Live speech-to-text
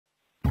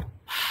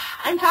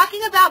I'm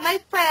talking about my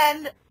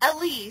friend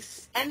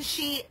Elise, and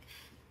she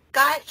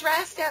got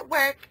dressed at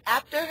work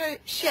after her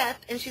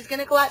shift, and she's going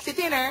to go out to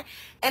dinner,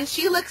 and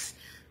she looks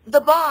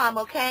the bomb,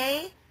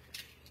 okay?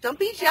 Don't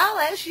be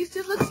jealous. She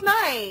just looks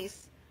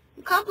nice.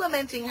 I'm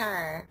complimenting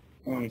her.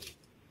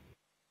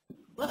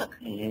 Look.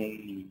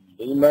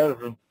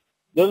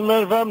 Doesn't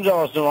matter if I'm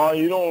jealous or not.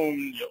 You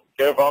don't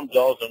care if I'm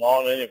jealous or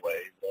not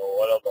anyway, so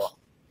whatever.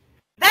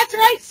 That's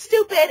right,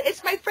 stupid.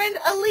 It's my friend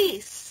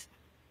Elise.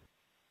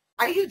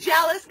 Are you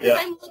jealous because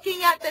I'm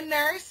looking at the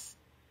nurse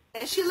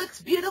and she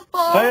looks beautiful?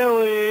 Hi,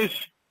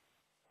 Elise.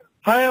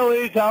 Hi,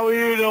 Elise. How are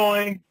you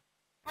doing?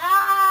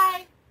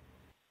 Hi.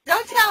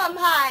 Don't tell him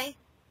hi.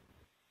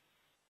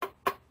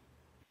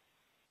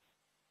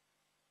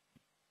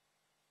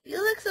 You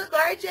look so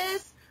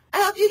gorgeous.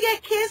 I hope you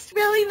get kissed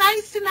really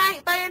nice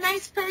tonight by a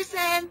nice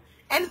person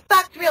and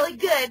fucked really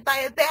good by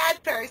a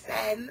bad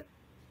person.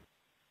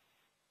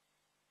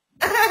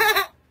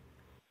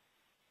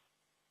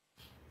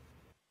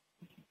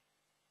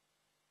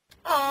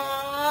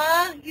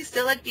 Aww, you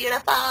still look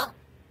beautiful.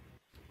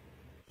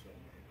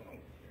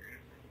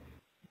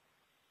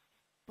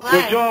 What?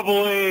 Good job,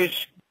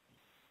 Elise.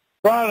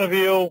 Proud of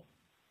you.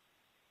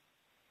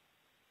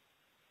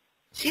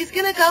 She's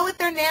gonna go with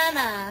her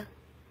Nana.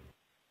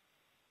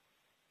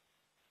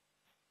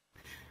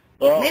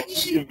 Well,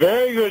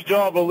 very good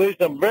job, Elise.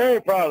 I'm very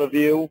proud of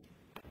you.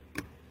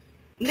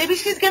 Maybe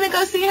she's going to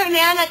go see her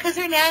Nana because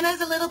her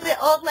Nana's a little bit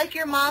old like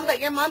your mom, but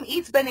your mom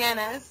eats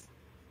bananas.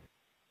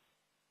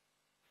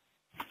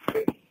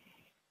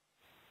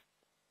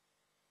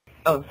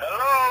 Oh.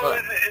 Hello,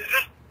 is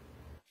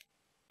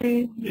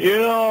this... You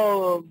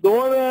know, the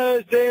one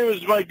that I say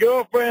was my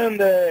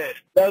girlfriend that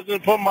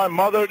doesn't put my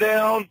mother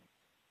down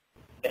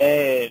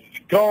and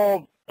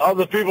call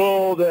other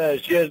people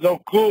that she has no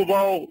clue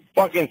about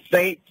fucking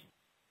saints.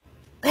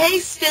 Hey,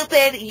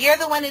 stupid, you're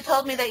the one who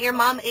told me that your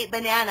mom ate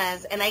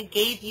bananas, and I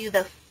gave you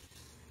the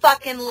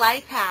fucking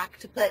life hack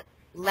to put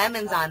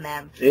lemons on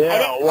them.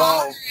 Yeah,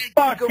 well,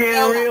 fucking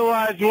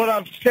realize what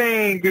I'm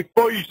saying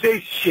before you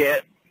say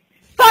shit.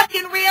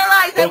 Fucking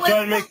realize I was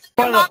trying to make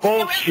fun of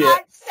bullshit.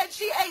 Said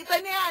she ate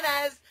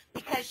bananas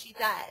because she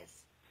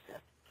does.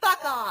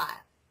 Fuck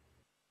off.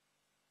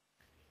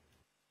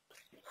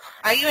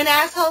 Are you an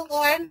asshole,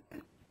 Lorne?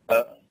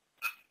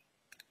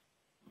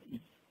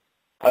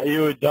 Are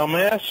you a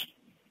dumbass?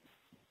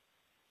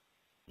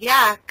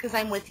 Yeah, because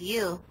I'm with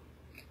you.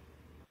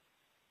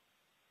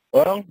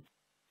 Well,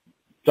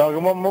 talking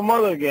about my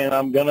mother again,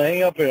 I'm going to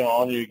hang up here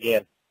on you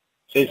again.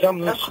 Say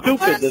something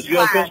stupid that's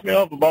going to piss me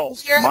off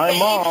about my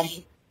mom.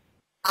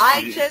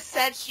 I just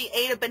said she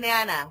ate a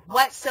banana.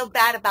 What's so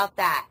bad about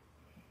that?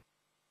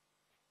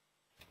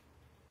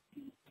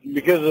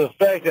 Because of the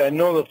fact that I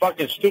know the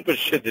fucking stupid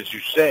shit that you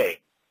say.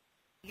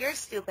 You're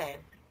stupid.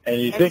 And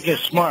you think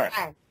it's smart.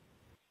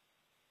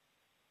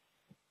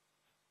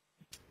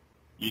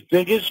 You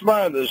think it's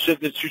smart, the shit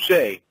that you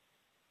say.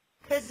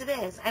 Because it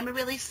is. I'm a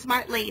really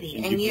smart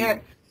lady, and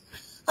you're...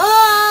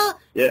 Oh!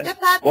 Yeah.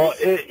 Well,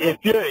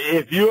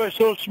 if you are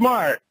so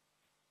smart,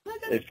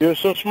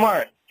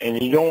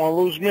 and you don't want to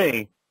lose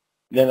me,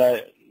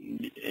 then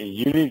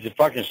you need to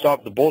fucking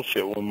stop the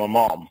bullshit with my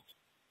mom.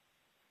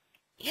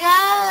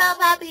 Yeah,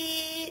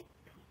 Bobby.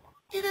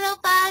 You little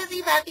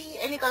fuzzy Bobby.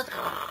 And he goes...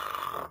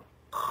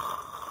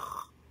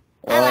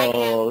 I like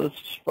him. This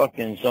is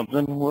fucking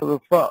something. What the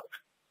fuck?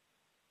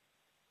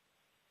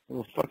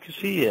 Where the fuck is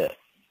he at?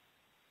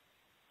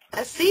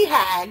 A sea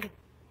hag.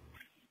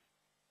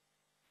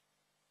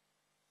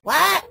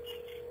 What?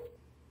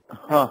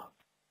 Huh.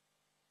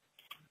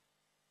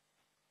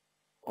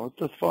 What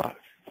the fuck?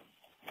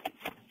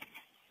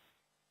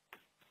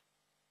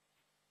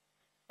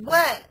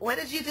 What? What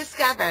did you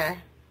discover?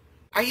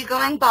 Are you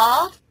going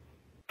bald?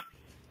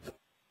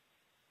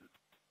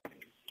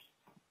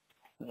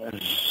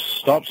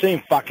 Stop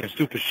saying fucking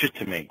stupid shit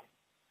to me.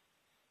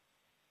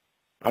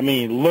 I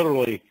mean,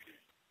 literally,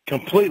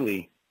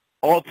 completely,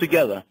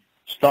 altogether,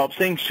 stop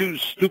saying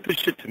stupid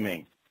shit to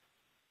me.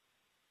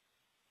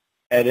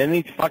 At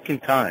any fucking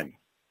time.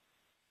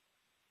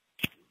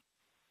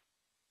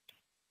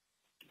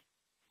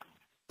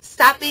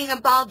 Stop being a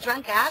bald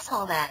drunk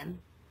asshole then.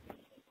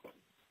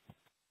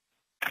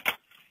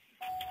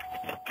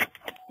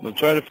 Don't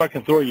try to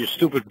fucking throw your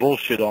stupid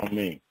bullshit on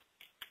me.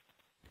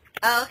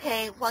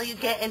 Okay, well, you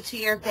get into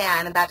your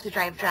van about to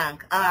drive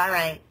drunk. Oh, all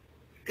right.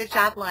 Good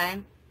job,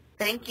 Lorne.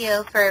 Thank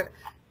you for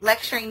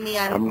lecturing me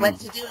on what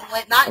to do and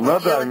what not to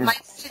do with my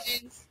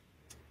decisions.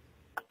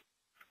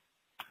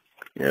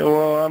 Yeah,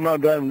 well, I'm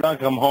not driving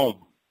drunk. I'm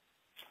home.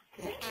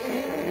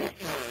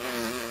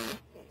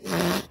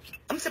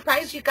 I'm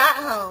surprised you got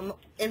home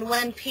in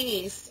one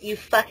piece, you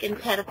fucking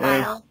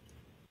pedophile.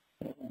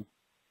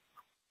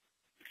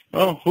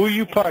 Oh, who are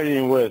you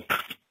partying with?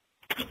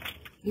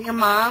 Your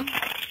mom?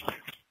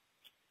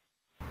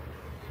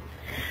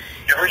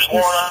 You've reached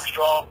Lorne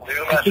Armstrong. Leave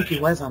a message. I think he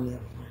was on the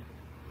other line.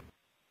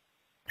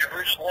 You've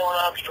reached Lorne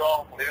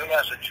Armstrong. Leave a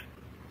message.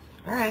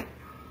 All right.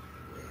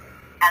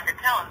 At the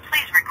tone,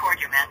 please record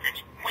your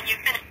message. When you've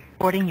finished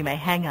recording, you may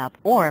hang up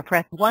or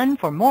press 1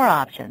 for more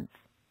options.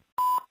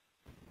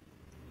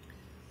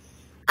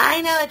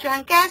 I know a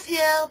drunk-ass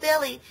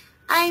hillbilly.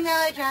 I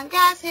know a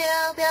drunk-ass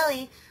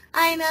hillbilly.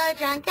 I know a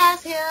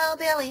drunk-ass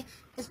hillbilly.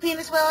 His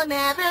penis will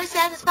never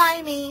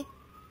satisfy me.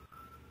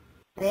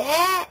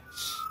 Bitch.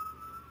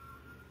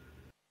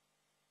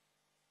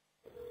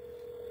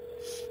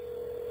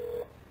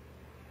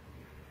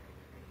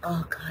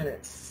 Oh, God,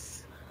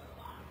 it's...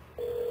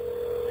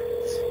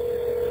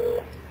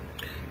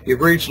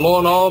 You've reached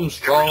Lorne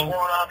Armstrong. Lorne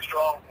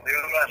Armstrong, leave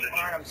a message.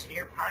 Arms,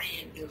 your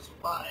party is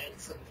fine.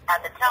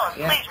 At the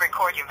tone, please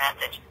record your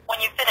message. When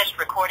you've finished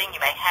recording, you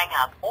may hang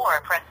up or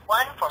press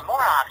 1 for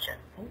more options.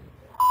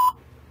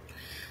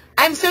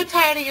 I'm so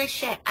tired of your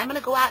shit. I'm going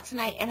to go out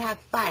tonight and have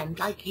fun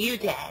like you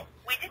did.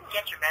 We didn't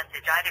get your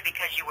message either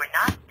because you were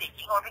not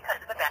speaking or because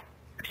of a bad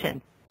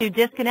option. To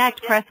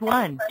disconnect, press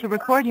 1. To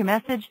record your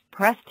message,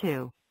 press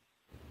 2.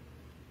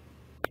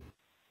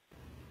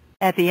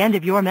 At the end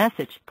of your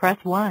message, press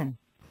 1.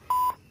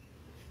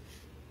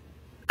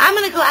 I'm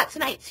going to go out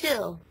tonight,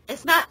 too.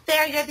 It's not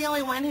fair you're the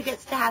only one who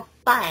gets to have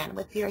fun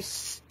with your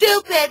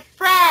stupid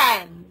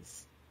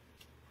friends.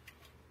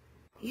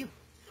 You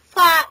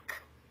fuck.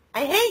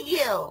 I hate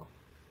you.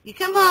 You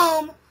come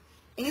home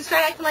and you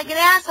start acting like an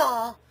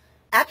asshole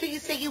after you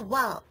say you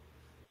won't.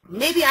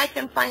 Maybe I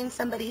can find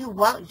somebody who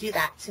won't do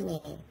that to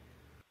me.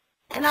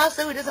 And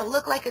also who doesn't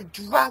look like a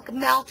drunk,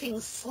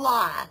 melting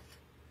sloth.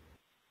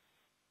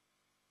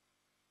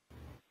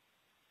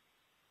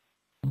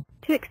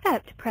 To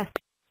accept, press...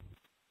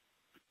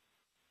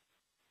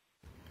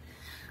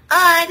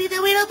 Oh, did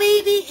the little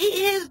baby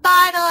eat his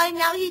bottle and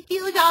now he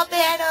feels all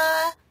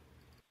better?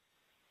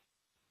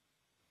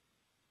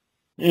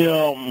 You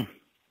know,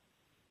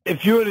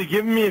 if you would have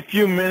given me a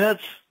few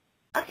minutes,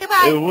 Okay,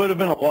 bye. it would have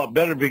been a lot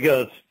better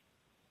because,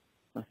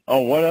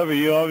 oh, whatever,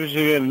 you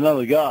obviously got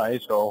another guy,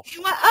 so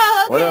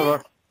Oh, okay.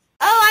 whatever.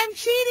 Oh, I'm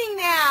cheating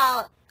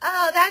now.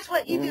 Oh, that's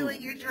what you do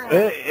when you're drunk.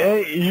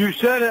 Hey, you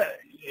said it.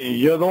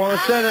 You're the one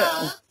that said it.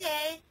 Oh,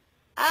 okay.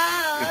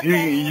 Oh, If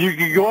okay. you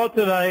could go out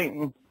tonight.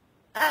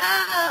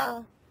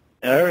 Oh.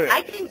 And I heard,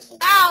 I can go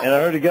out. and I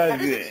heard a That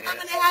doesn't mean I'm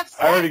gonna have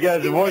sex. I heard a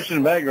guy's voice in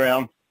the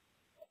background.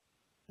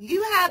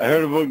 You have. I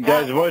heard a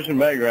guy's voice in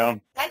the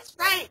background. That's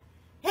right.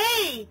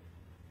 Hey,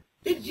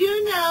 did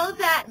you know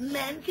that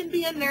men can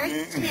be a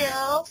nurse too?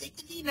 They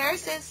can be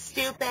nurses,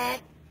 stupid.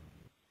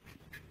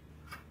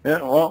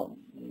 Yeah, well,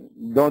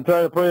 don't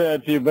try to put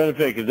that to your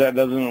benefit because that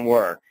doesn't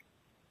work.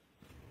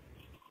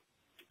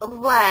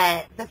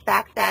 What? The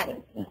fact that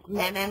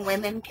men and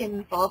women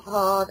can both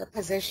hold a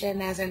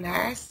position as a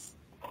nurse?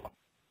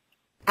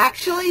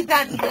 Actually,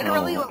 that's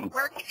literally what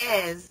work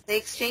is. They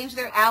exchange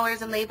their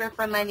hours and labor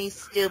for money,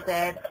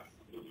 stupid.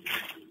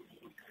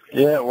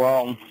 Yeah,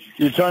 well,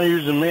 you're trying to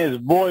use a man's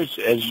voice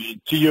as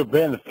to your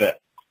benefit.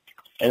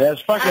 And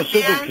that's fucking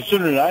stupid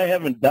considering I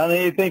haven't done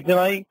anything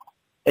tonight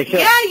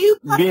except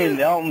be in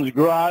Elton's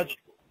garage.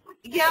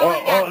 Yeah,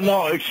 Oh,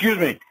 no, excuse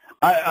me.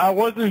 I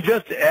wasn't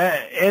just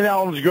in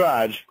Elton's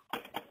garage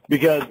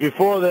because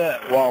before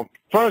that, well,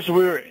 first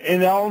we were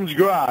in Elton's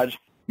garage.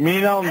 Me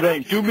and Elton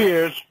drank 2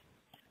 beers.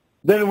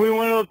 Then we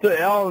went up to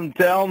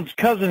Elton's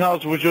cousin's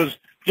house, which was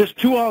just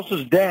 2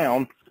 houses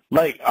down,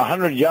 like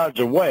 100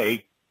 yards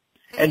away,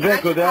 and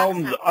drank with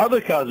Elton's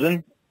other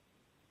cousin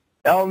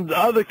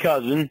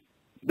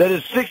that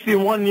is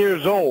 61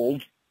 years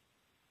old,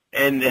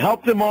 and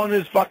helped him on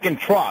his fucking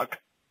truck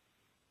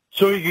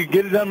so he could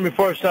get it done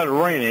before it started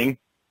raining.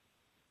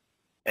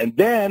 And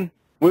then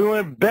we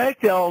went back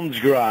to Elton's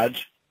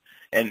garage,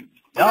 and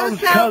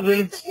Elton's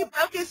cousin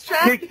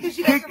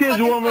kicked his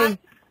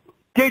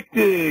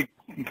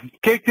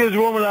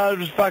woman out of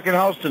his fucking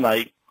house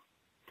tonight.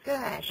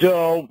 Good.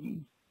 So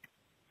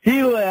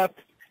he left,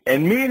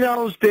 and me and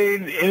Elton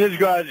stayed in his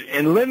garage,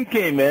 and Lynn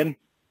came in.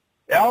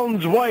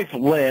 Elton's wife,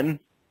 Lynn,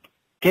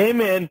 came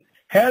in,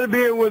 had a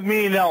beer with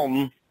me and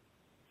Elton.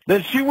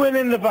 Then she went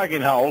in the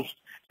fucking house,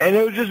 and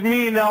it was just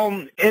me and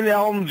Elton in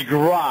Elton's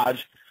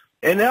garage.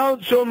 And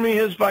Elton showed me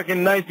his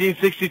fucking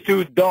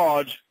 1962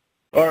 Dodge,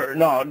 or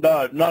no,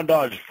 not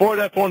Dodge, Ford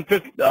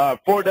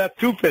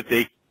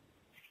F-250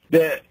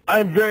 that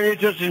I'm very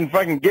interested in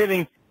fucking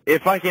getting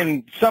if I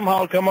can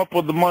somehow come up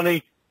with the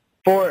money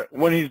for it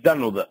when he's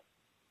done with it.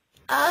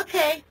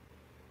 Okay.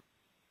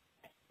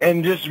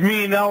 And just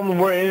me and Elton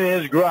were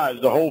in his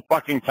garage the whole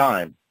fucking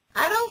time.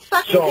 I don't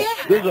fucking So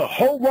care. there's a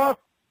whole lot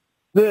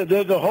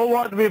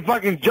to be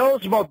fucking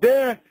jealous about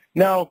there.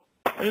 Now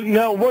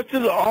what's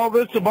all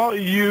this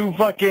about you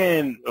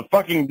fucking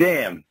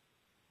damn?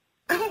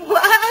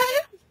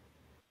 What?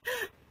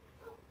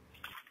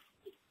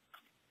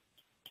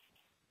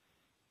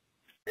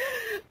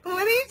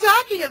 What are you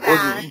talking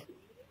about?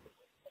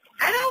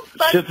 I don't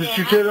fucking Shit that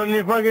you said on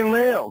your fucking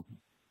mail.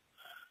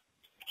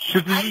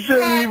 Shit that you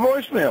said in your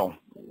voicemail.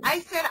 I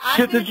said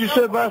Shit that you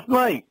said last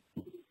night.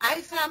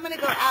 I said I'm going to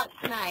go out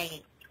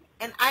tonight,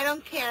 and I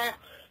don't care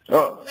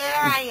Oh. where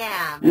I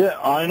am. Yeah,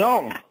 I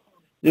know.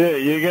 Yeah,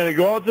 you're going to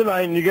go out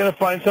tonight and you're going to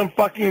find some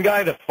fucking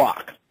guy to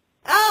fuck.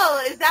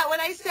 Oh, is that what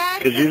I said?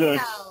 'Cause you don't-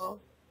 No,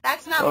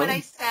 that's not what I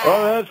said.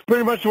 Oh, that's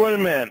pretty much what it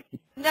meant.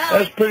 No,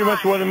 That's it's pretty not.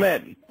 much what it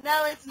meant.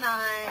 No, it's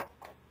not.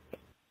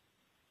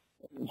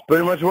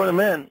 pretty much what it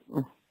meant.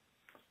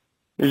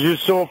 He's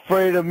just so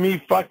afraid of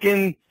me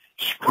fucking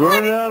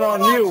screwing it out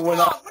on you when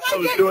I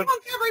was doing...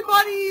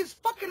 Everybody's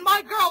fucking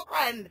my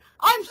girlfriend.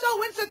 I'm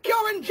so insecure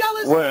and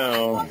jealous.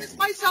 Well... I promise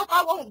myself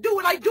I won't do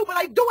it. I do, but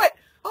I do it.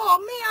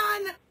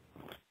 Oh, man.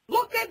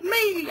 Look at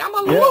me. I'm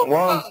a loser.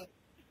 Well,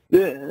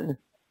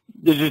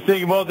 did you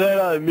think about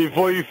that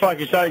before you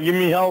fucking started giving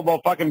me hell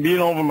about fucking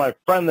being over my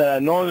friend that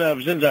I've known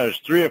ever since I was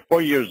 3 or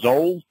 4 years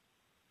old?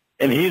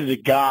 And he's a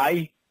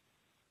guy?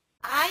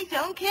 I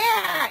don't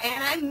care,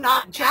 and I'm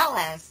not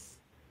jealous.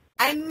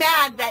 I'm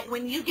mad that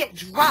when you get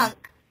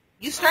drunk,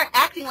 you start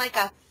acting like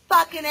a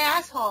fucking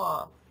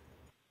asshole.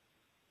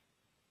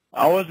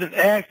 I wasn't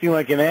acting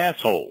like an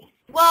asshole.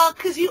 Well,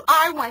 'cause you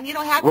are one. You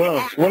don't have to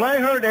act. When I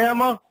heard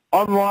Emma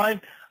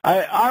online,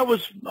 I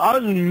was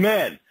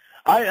mad.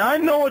 I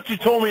know what you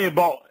told me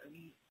about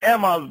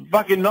Emma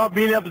fucking not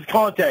being able to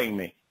contact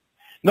me.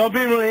 Not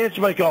being able to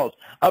answer my calls.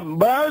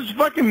 But I was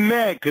fucking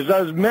mad because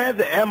I was mad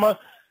that Emma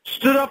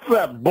stood up for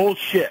that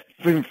bullshit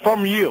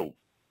from you.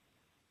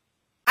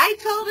 I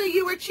told her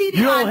you were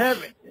cheating on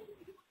me.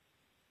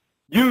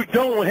 You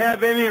don't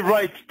have any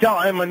right to tell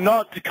Emma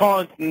not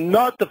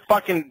to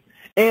fucking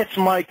answer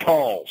my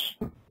calls.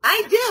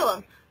 I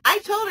do. I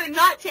told her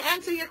not to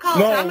answer your calls.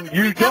 No, I'm gonna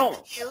you break up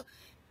don't. with you.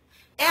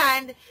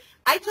 And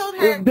I told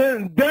her...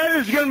 Then that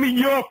is going to be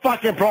your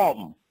fucking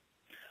problem.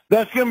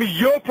 That's going to be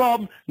your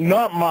problem,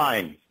 not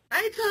mine.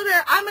 I told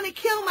her I'm going to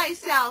kill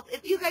myself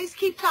if you guys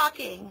keep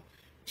talking.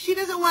 She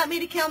doesn't want me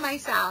to kill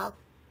myself.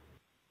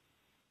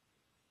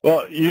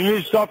 Well, you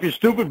need to stop your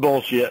stupid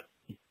bullshit.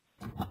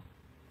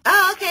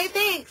 Oh, okay,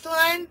 thanks,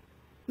 Lorne.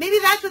 Maybe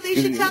that's what they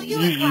should tell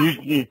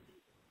you.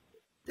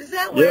 Does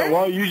that work? Yeah,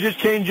 well, you just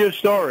changed your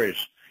stories.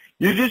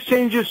 You just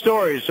changed your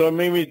stories, so it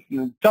made me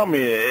it told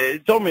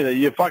me that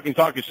you're fucking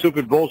talking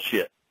stupid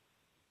bullshit.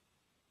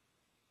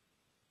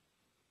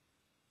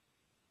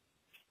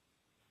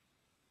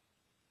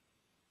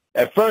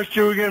 At first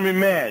you were going to be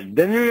mad.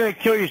 Then you were going to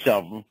kill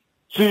yourself.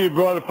 So you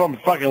brought it from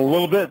fucking a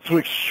little bit to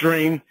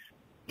extreme.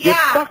 You're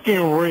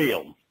fucking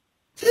real.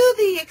 To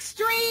the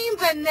extreme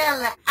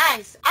vanilla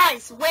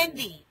ice,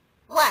 Wendy.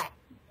 What?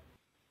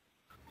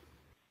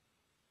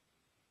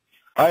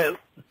 All right,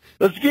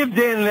 let's give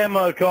Dan and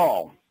Emma a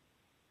call.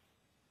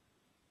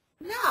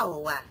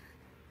 No.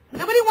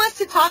 Nobody wants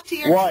to talk to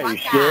your Why, you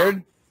scared?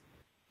 ass.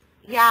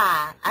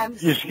 Yeah, I'm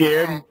scared. You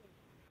scared?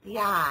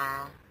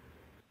 Yeah.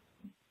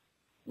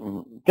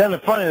 Kind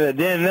of funny that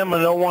Dan and Emma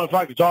don't want to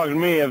fucking talk to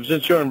me ever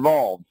since you're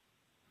involved.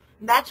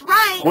 That's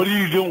right. What are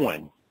you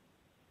doing?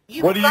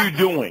 What are you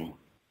doing?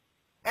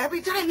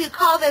 Every time you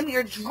call them,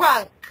 you're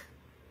drunk.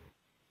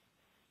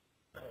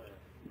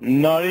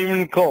 Not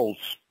even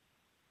close.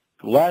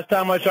 Last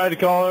time I tried to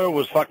call her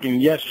was fucking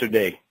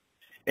yesterday,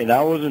 and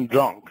I wasn't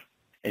drunk.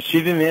 And she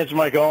didn't answer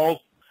my calls,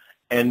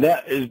 and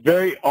that is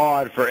very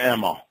odd for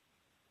Emma.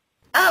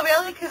 Oh,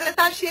 really? Because I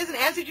thought she hasn't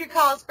answered your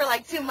calls for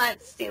like 2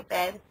 months,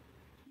 stupid.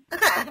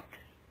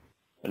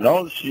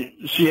 No,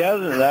 she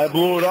hasn't. I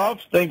blew it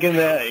off thinking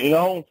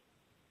that,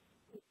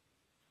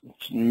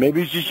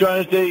 maybe she's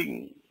trying to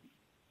take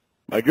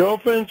my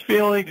girlfriend's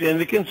feelings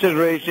into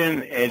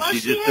consideration, and she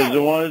just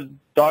doesn't want to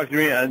talk to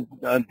me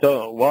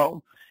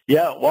until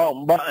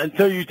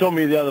you told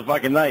me the other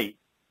fucking night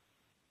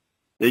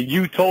that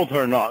you told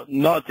her not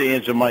to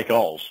answer my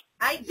calls.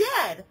 I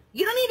did.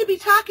 You don't need to be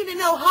talking to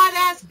no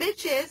hot-ass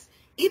bitches,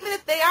 even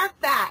if they are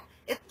fat.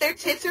 If their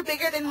tits are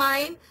bigger than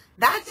mine,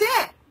 that's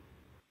it.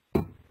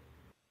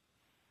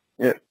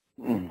 Yeah.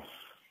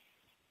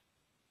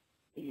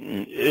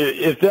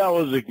 If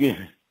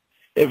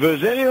it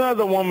was any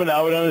other woman,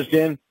 I would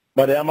understand.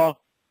 But Emma,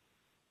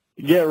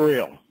 get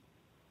real.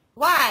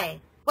 Why?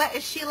 What,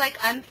 is she like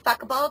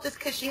unfuckable just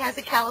because she has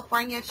a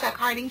California Chuck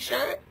Harding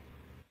shirt?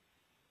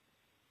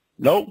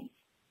 Nope.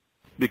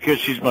 Because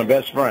she's my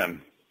best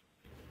friend.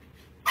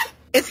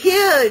 It's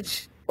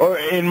huge. Or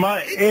in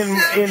my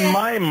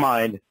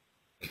mind,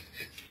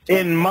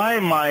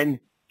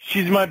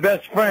 she's my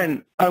best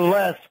friend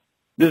unless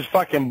there's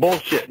fucking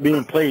bullshit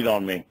being played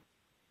on me.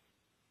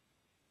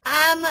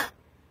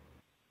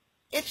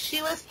 If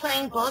she was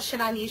playing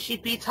bullshit on you,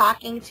 she'd be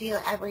talking to you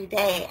every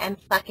day and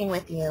fucking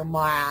with you,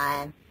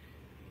 moron.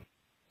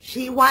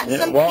 She wants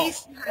some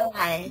peace in her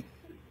life.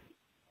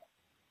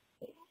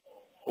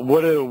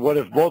 What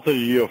if both of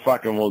you are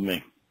fucking with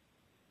me?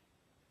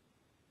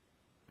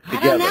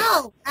 Together? I don't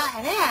know.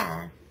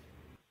 Yeah.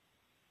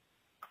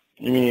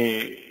 I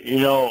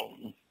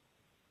mean,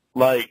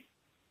 like,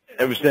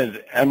 ever since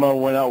Emma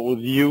went out with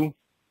you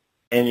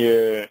and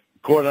your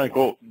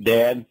quote-unquote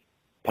dad,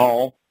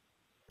 Paul.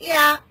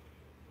 Yeah.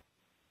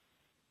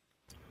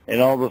 And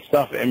all the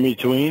stuff in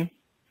between.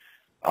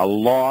 A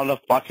lot of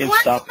fucking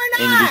stuff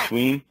in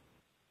between.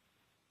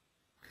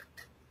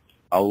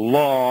 A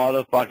lot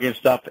of fucking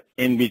stuff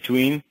in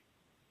between.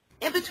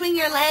 In between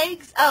your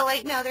legs? Oh,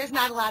 wait, no, there's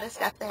not a lot of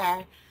stuff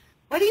there.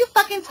 What are you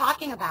fucking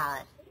talking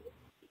about?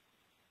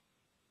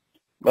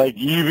 Like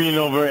you being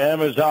over at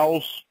Emma's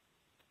house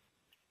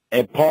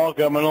and Paul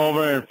coming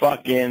over and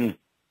fucking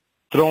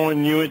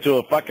throwing you into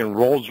a fucking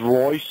Rolls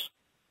Royce.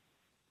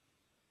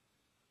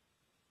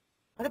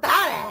 What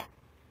about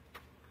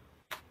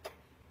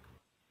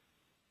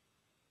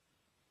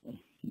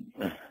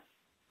it?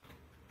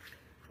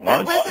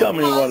 Why don't you tell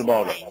me what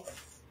about it?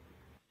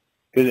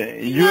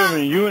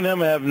 Because you and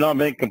Emma have not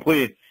been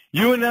complete.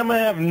 You and Emma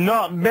have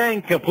not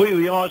been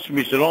completely honest with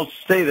me, so don't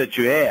say that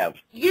you have.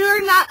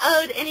 You're not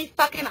owed any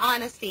fucking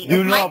honesty.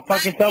 Do not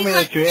fucking tell me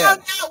that you have.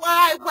 Out where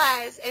I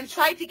was and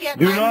tried to get.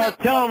 Do not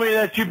tell me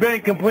that you've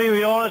been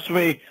completely honest with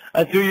me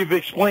until you've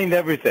explained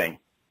everything.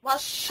 Well,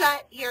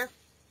 shut your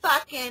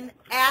fucking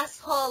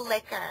asshole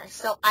liquor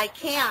so I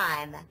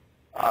can.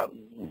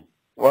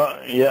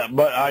 Well, yeah,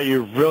 but are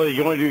you really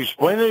going to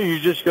explain it, or are you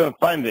just going to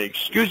find the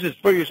excuses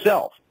for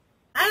yourself?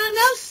 I don't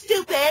know,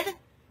 stupid.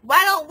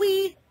 Why don't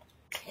we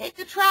take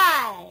a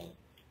try?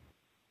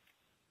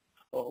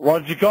 Why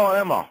don't you call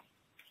Emma?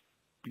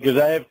 Because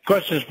I have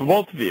questions for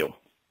both of you.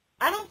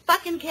 I don't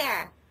fucking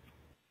care.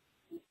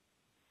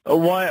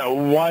 Why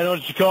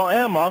don't you call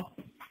Emma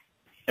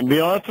and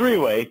be on a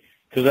three-way?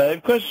 Because I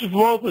have questions for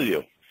both of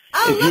you.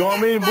 Oh, if you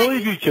want me to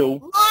believe you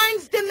two.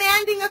 Lorne's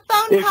demanding a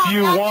phone call. If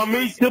you want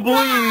me to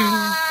believe.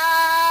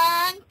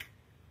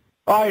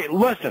 All right,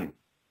 listen.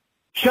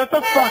 Shut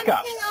the fuck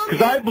up.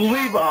 Because I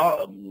believe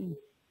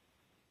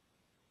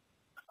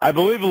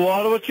a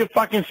lot of what you're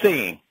fucking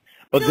saying.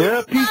 But there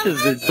are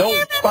pieces that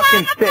don't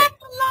fucking fit.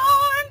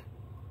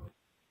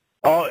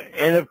 Oh,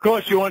 and of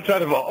course you want to try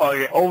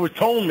to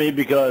overtone me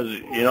because,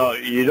 you know,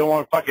 you don't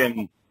want to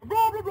fucking,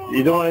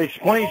 you don't want to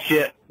explain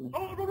shit. You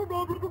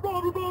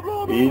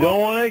don't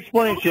want to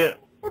explain shit.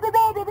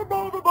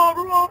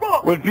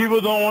 When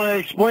people don't want to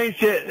explain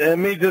shit, it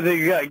means that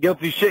they got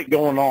guilty shit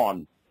going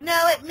on.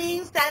 No, it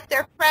means that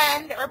their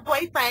friend or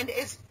boyfriend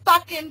is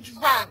fucking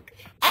drunk.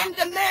 And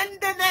the men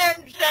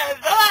says,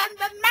 oh, and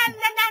the men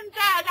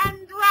says,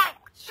 I'm drunk.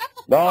 Shut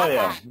the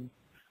fuck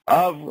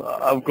up.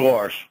 Of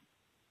course.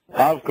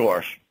 Of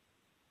course.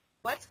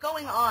 What's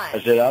going on?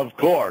 I said, of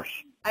course.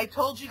 I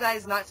told you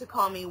guys not to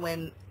call me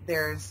when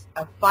there's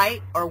a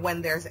fight or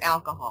when there's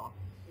alcohol.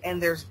 And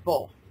there's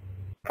both.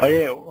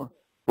 Okay,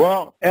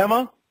 well,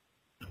 Emma,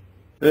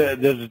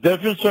 there's a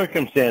different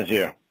circumstance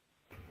here.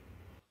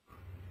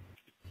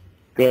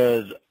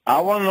 Because I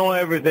want to know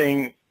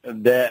everything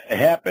that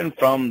happened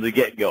from the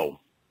get-go.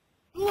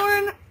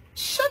 Lorne,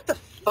 shut the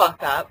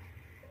fuck up.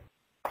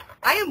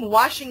 I am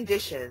washing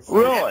dishes.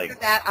 Really?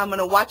 After that, I'm going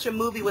to watch a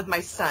movie with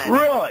my son.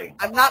 Really?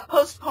 I'm not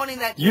postponing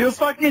that. You're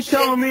fucking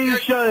telling me to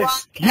shut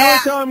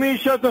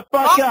the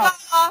fuck up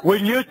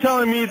when you're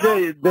telling me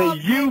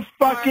that you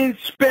fucking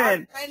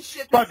spent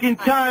fucking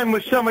time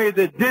with somebody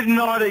that did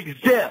not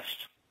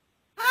exist.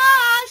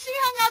 Ah, she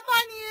hung up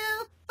on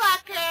you,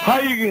 fucker. How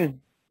you gonna...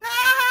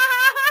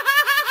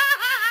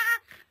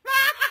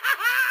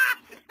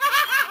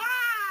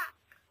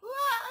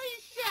 Holy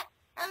shit,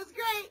 that was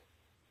great.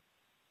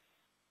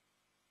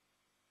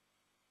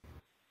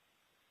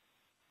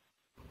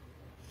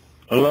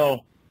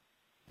 Hello?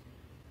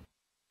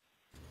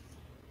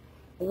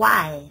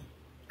 Why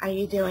are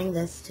you doing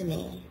this to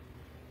me?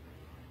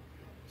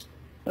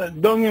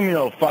 Don't give me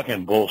no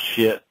fucking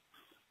bullshit.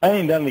 I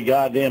ain't done the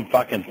goddamn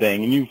fucking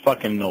thing, and you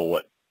fucking know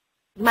it.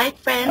 My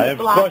friend I have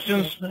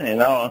questions,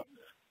 and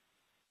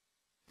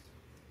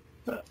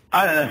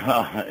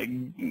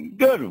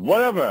good,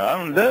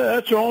 whatever.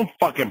 That's your own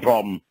fucking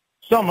problem.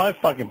 It's not my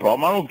fucking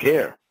problem. I don't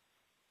care.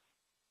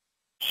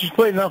 She's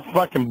played enough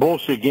fucking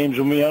bullshit games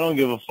with me. I don't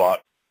give a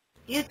fuck.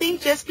 You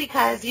think just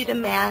because you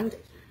demand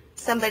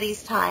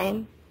somebody's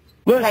time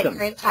listen, that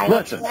you're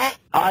entitled to it?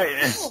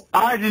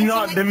 I did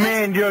not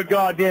demand your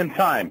goddamn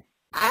time.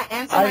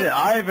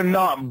 I have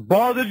not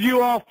bothered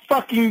you all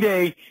fucking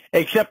day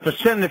except for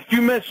sending a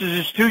few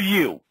messages to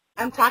you.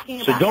 I'm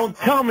talking about... So don't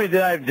tell me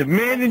that I've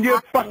demanded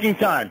your fucking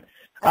time.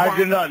 I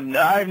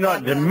have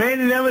not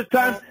demanded Emma's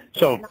time,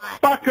 so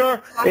fuck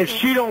her if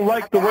she don't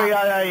like the way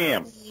I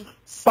am.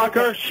 Fuck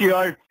her, she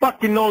already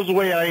fucking knows the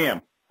way I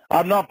am.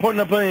 I'm not putting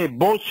up any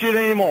bullshit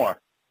anymore.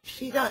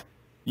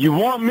 You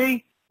want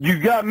me, you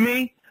got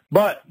me,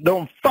 but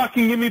don't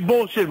fucking give me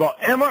bullshit about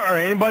Emma or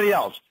anybody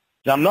else.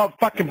 I'm not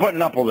fucking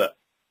putting up with it.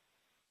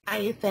 Are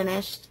you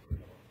finished?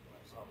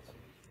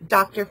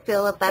 Dr.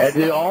 Filibuster?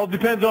 It all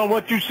depends on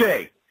what you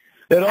say.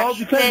 It all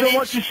depends on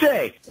what you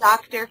say.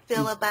 Dr.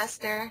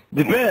 Filibuster?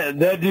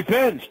 That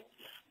depends.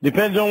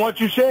 Depends on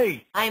what you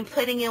say. I'm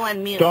putting you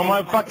on mute. Call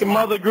my fucking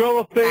mother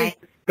gorilla face.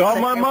 Call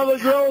my mother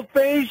gorilla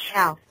face.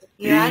 Now,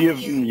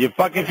 you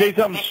fucking say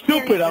something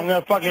stupid, I'm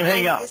going to fucking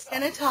hang up. I'm just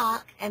going to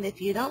talk, and if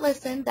you don't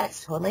listen,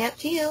 that's totally up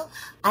to you.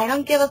 I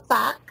don't give a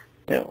fuck.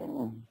 Yeah.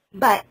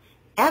 But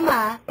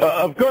Emma...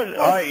 of course.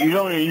 All right, you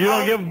don't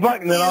give a fuck,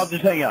 then I'll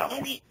just hang up.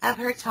 Of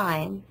her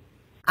time.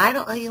 I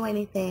don't owe you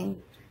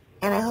anything,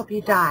 and I hope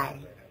you die.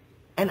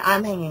 And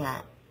I'm hanging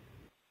up.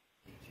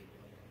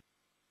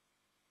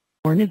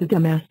 Lorne is a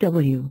dumbass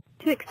W.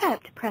 To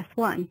accept, press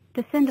 1.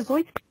 To send a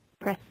voice,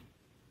 press...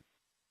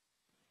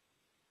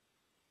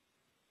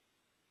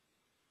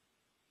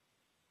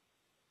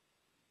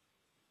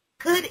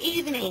 Good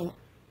evening.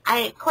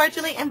 I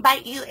cordially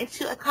invite you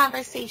into a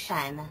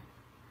conversation.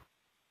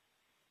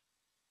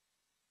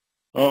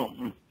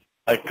 Oh,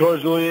 I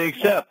cordially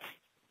accept.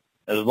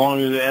 as long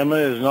as Emma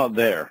is not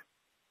there.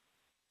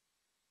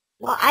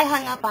 Well, I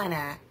hung up on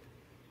her.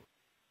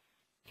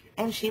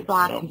 And she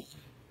blocked me.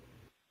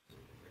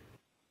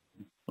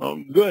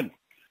 Oh, good.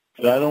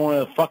 'Cause I don't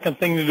want a fucking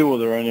thing to do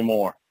with her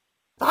anymore.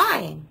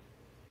 Fine.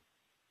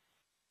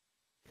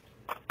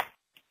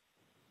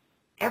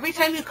 Every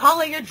time you call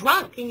her, you're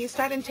drunk and you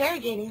start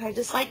interrogating her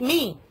just like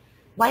me.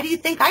 Why do you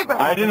think I broke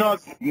up? I did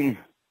not...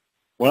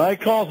 When I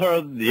called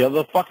her the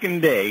other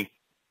fucking day,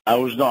 I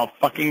was not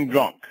fucking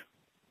drunk.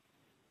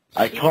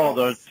 I called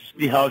her to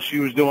see how she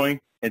was doing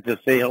and to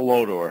say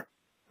hello to her.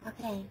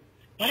 Okay.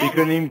 She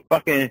couldn't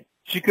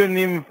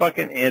even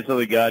fucking answer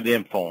the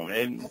goddamn phone.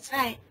 And, that's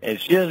right. And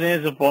she doesn't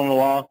answer the phone a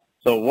lot,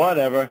 so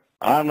whatever.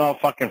 I'm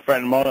not fucking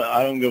fretting about it.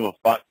 I don't give a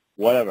fuck.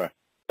 Whatever.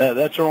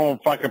 That's her own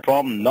fucking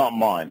problem, not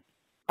mine.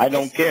 I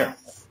don't care.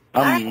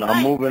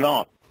 I'm moving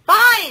on.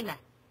 Fine.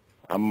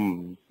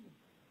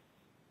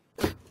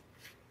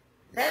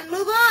 Then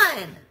move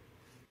on.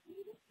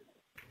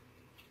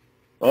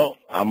 Well,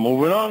 I'm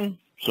moving on,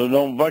 so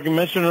don't fucking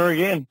mention her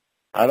again.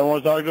 I don't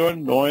want to talk to her.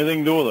 Don't want anything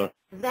to do with her.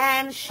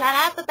 Then shut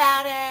up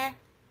about her.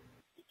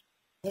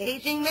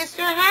 Paging Mr.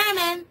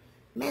 Herman.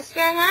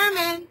 Mr.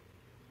 Herman.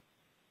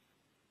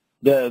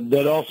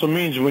 That also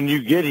means when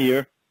you get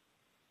here,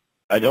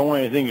 I don't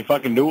want anything to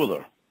fucking do with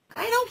her.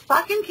 I don't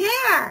fucking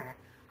care.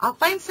 I'll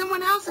find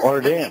someone else's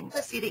Or damn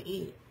pussy to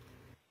eat.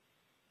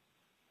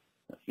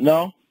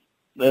 No,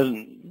 that's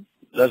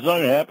not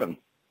going to happen.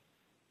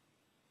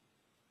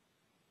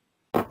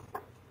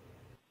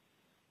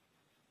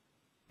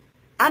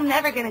 I'm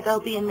never going to go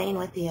be in Maine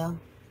with you.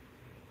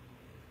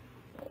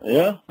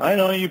 Yeah, I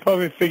know. You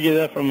probably figured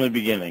that from the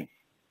beginning.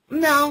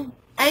 No,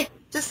 I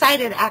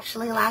decided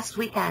actually last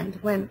weekend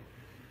when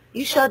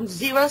you showed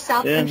zero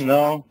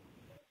self-control.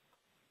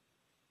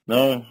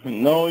 Yeah,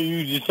 no,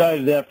 you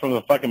decided that from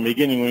the fucking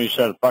beginning when you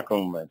started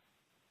fucking with me.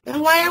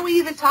 Then why are we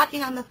even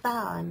talking on the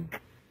phone?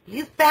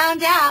 You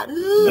found out.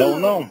 Ooh.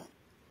 Don't know.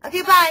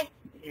 Okay, bye.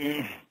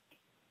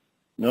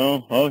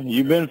 No,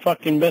 you've been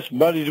fucking best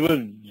buddies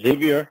with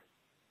Xavier.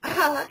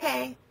 Oh,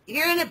 okay.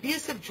 You're an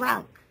abusive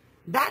drunk.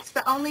 That's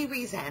the only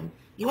reason.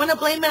 You want to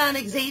blame it on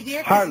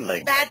Xavier? Hardly.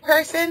 He's a bad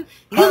person?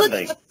 You Hardly. look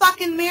in the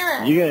fucking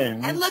mirror. Yeah.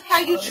 And look how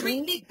you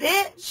treat me,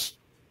 bitch.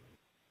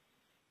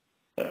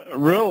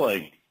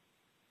 Really?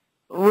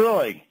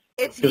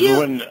 It's Because you.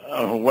 when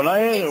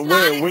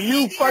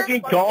you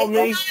fucking called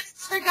me,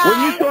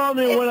 when you called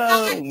me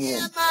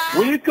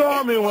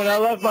when I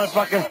left my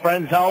fucking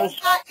friend's house,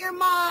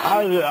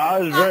 I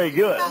was very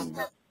good.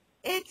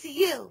 It's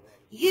you.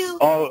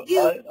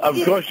 Of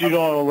course you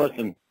don't want to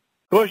listen. Of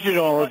course you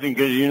don't listen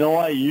because you know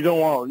what? You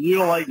don't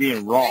like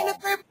being wrong. You're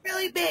kind of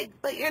really big,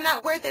 but you're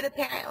not worth it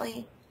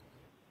apparently.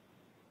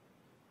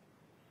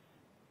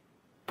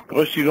 Of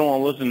course you don't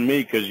want to listen to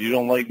me because you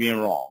don't like being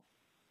wrong.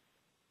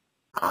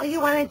 All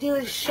you want to do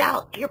is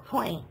shout your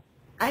point.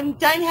 I'm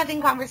done having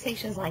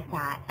conversations like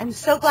that. I'm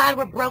so glad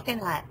we're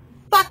broken up.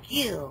 Fuck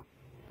you,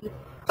 you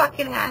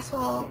fucking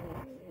asshole.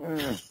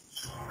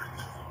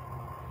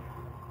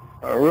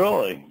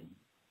 Really?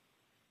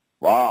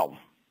 Wow.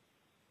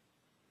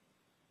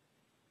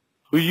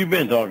 Who you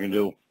been talking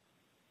to?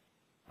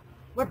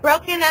 We're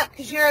broken up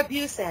because you're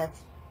abusive.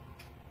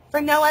 For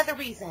no other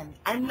reason.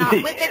 I'm not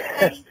with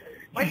anybody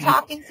or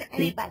talking to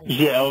anybody.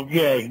 Yeah,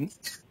 okay.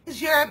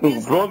 Because you're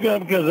abusive. Broken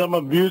up because I'm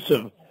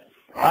abusive.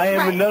 I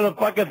haven't done a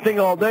fucking thing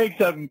all day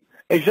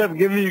except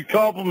giving you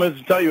compliments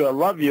and tell you I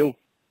love you.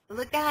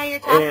 Look at how you're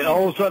talking. And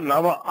all of a sudden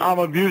I'm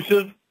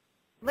abusive.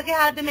 Look at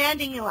how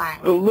demanding you are.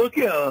 Look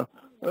at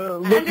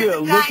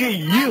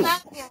you.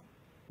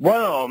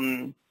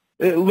 Well,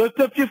 lift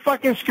up your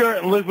fucking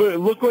skirt and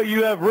look what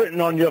you have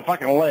written on your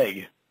fucking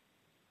leg.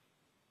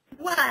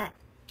 What?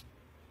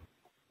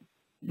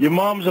 Your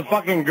mom's a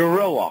fucking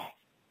gorilla.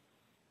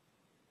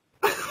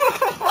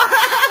 What?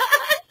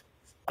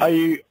 Are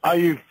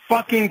you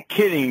fucking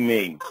kidding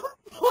me?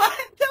 What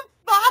the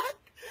fuck?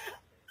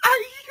 Are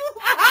you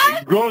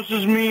hot? It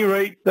grosses me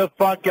right the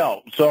fuck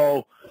out.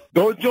 So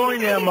go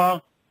join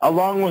Emma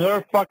along with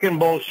her fucking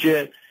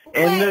bullshit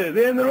and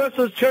the rest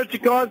of the Church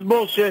of God's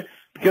bullshit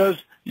because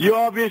you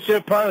obviously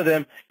are part of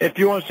them if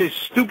you want to say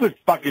stupid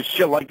fucking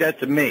shit like that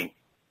to me.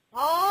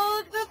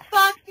 Hold the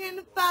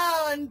fucking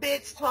phone,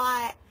 bitch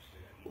twat.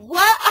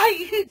 What are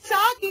you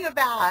talking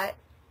about?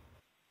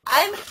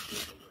 I'm...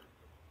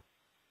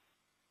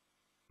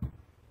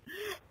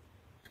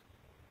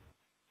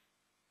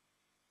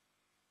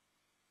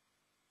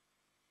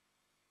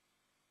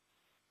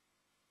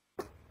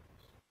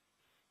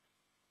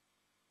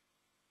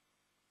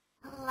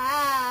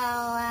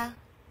 Hello.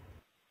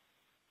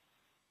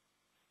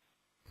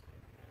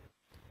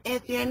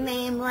 If your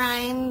name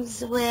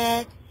rhymes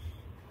with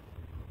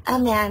a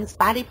man's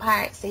body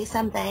part, say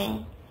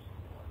something.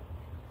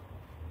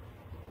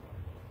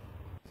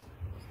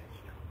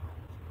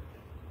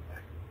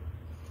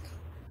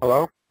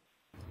 Hello?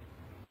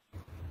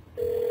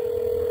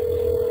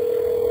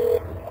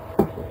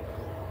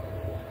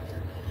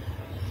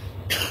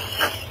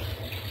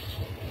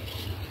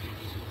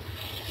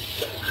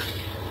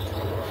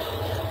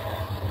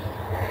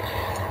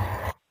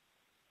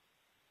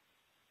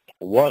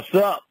 What's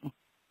up?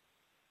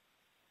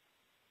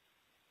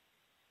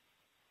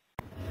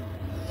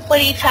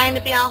 What, are you trying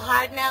to be all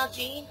hard now,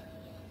 Gene?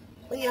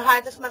 Will you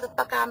hard this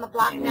motherfucker on the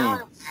block now or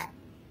what?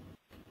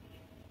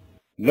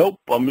 Nope,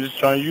 I'm just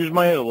trying to use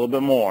my head a little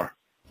bit more.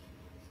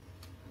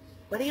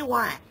 What do you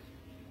want?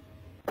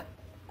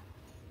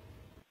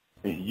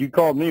 You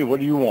called me. What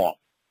do you want?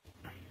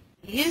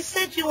 You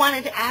said you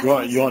wanted to ask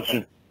me You want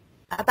some,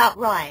 about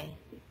Roy.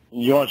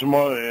 you want some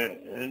more?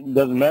 It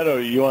doesn't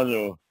matter. You want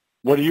to?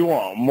 What do you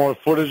want? More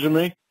footage of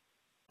me?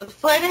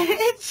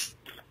 Footage?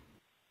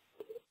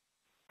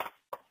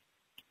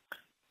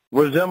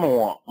 What does Emma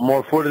want?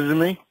 More footage of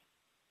me?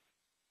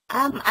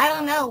 I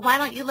don't know. Why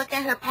don't you look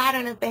at her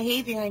pattern of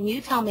behavior and you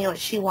tell me what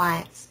she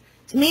wants?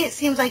 To me, it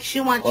seems like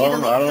she wants you to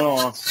I don't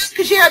know.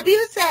 because you're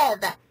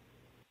abusive.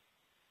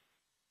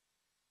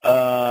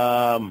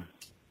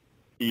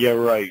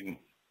 You're right.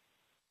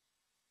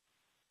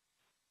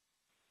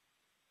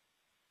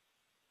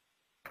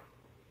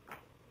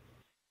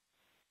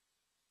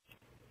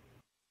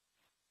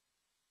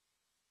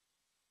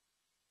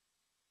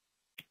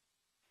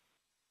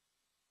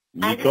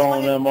 You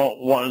calling them up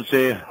wanting to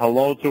say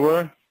hello to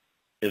her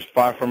is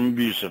far from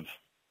abusive.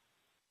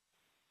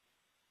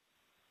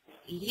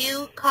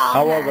 You call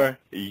However,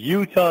 her.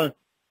 you telling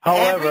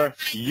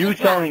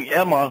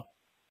Emma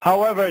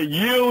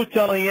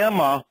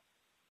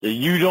that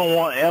you don't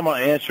want Emma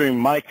answering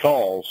my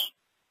calls.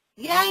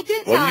 Yeah, I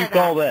did tell What do you her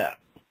call that?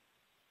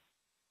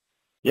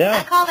 Yeah.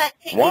 I call that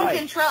taking Why?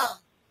 control.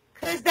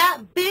 Because that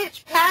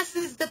bitch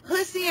passes the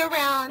pussy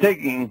around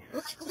Taking.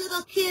 like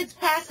little kids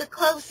pass a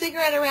clove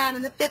cigarette around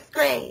in the 5th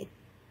grade.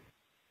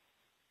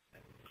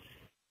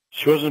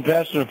 She wasn't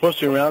passing her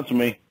pussy around to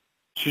me.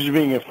 She was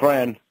being a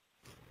friend.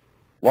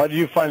 Why do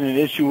you find an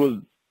issue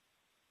with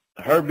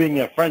her being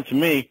a friend to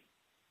me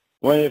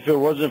when if it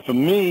wasn't for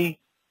me,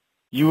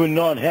 you would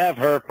not have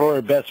her for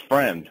a best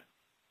friend?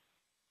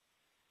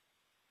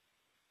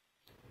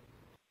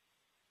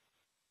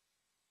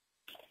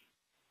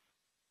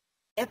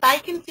 If I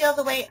can feel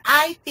the way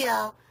I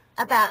feel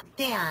about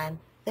Dan,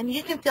 then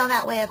you can feel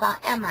that way about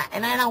Emma,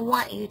 and I don't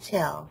want you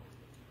to.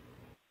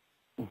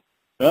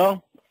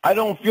 Well, I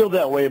don't feel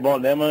that way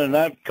about Emma, and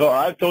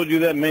I've told you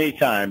that many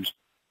times.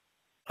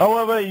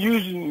 However,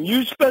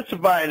 you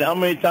specified how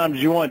many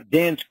times you want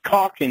Dan's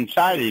cock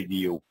inside of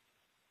you.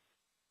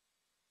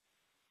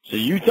 So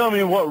you tell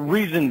me what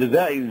reason does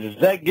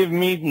that give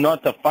me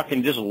not to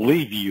fucking just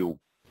leave you?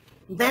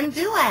 Then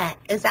do it.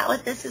 Is that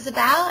what this is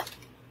about?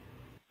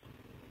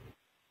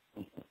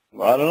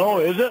 I don't know,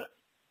 is it?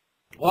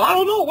 Well, I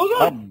don't know. What's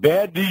How up?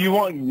 bad do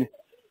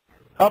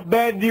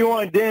you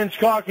want Dan's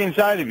cock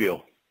inside of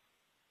you?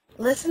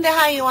 Listen to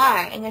how you are,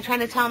 and you're trying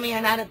to tell me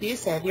you're not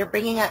abusive. You're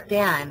bringing up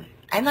Dan.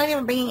 I'm not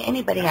even bringing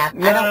anybody up.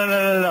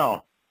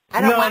 No.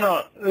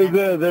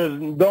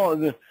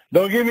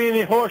 Don't give me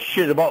any horse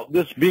shit about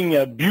this being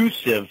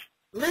abusive.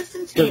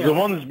 Listen to Because you. the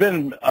one that's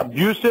been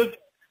abusive,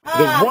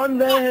 the one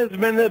that has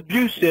been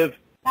abusive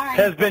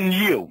has been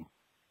you.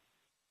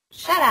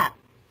 Shut up.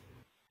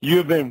 You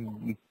have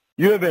been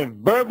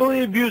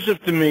verbally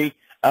abusive to me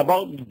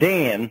about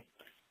Dan,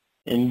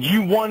 and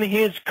you want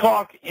his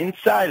cock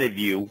inside of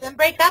you. Then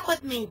break up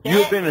with me, bitch.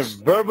 You have been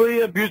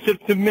verbally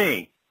abusive to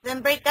me. Then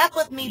break up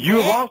with me,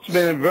 You've bitch. also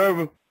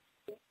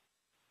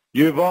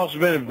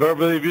been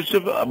verbally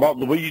abusive about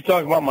the way you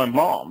talk about my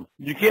mom.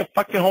 You can't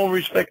fucking hold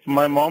respect for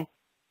my mom,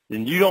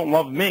 and you don't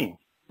love me.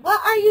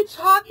 What are you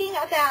talking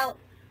about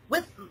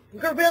with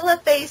gorilla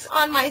face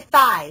on my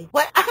thigh?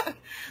 What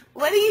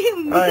do you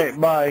mean? All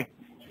right, bye.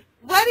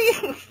 What do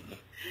you...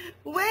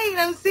 Wait,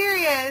 I'm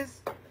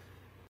serious.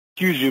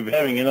 Accuse you of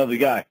having another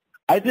guy.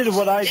 I did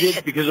what I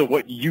did because of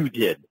what you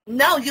did.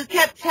 No, you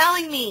kept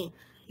telling me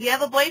you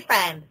have a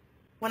boyfriend.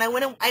 When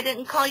I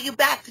didn't call you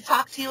back to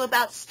talk to you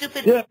about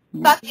stupid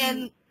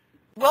fucking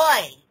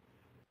Roy.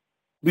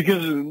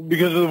 Because of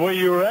the way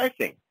you were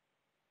acting.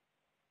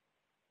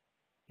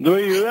 The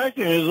way you were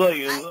acting is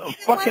like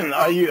fucking.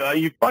 Are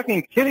you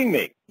fucking kidding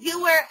me?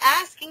 You were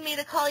asking me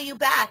to call you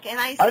back, and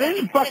I said I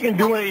didn't fucking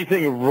do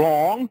anything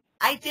wrong.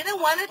 I didn't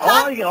want to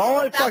talk to you.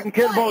 All I fucking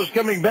cared about was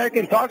coming back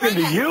and talking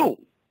to you.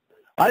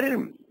 I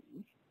didn't.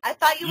 I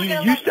thought you were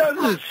going to You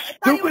started this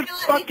stupid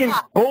fucking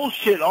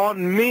bullshit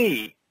on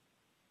me.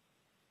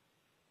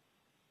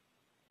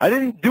 I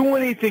didn't do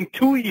anything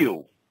to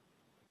you.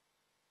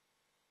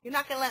 You're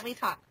not going to let me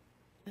talk.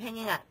 I'm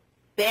hanging up.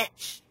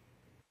 Bitch.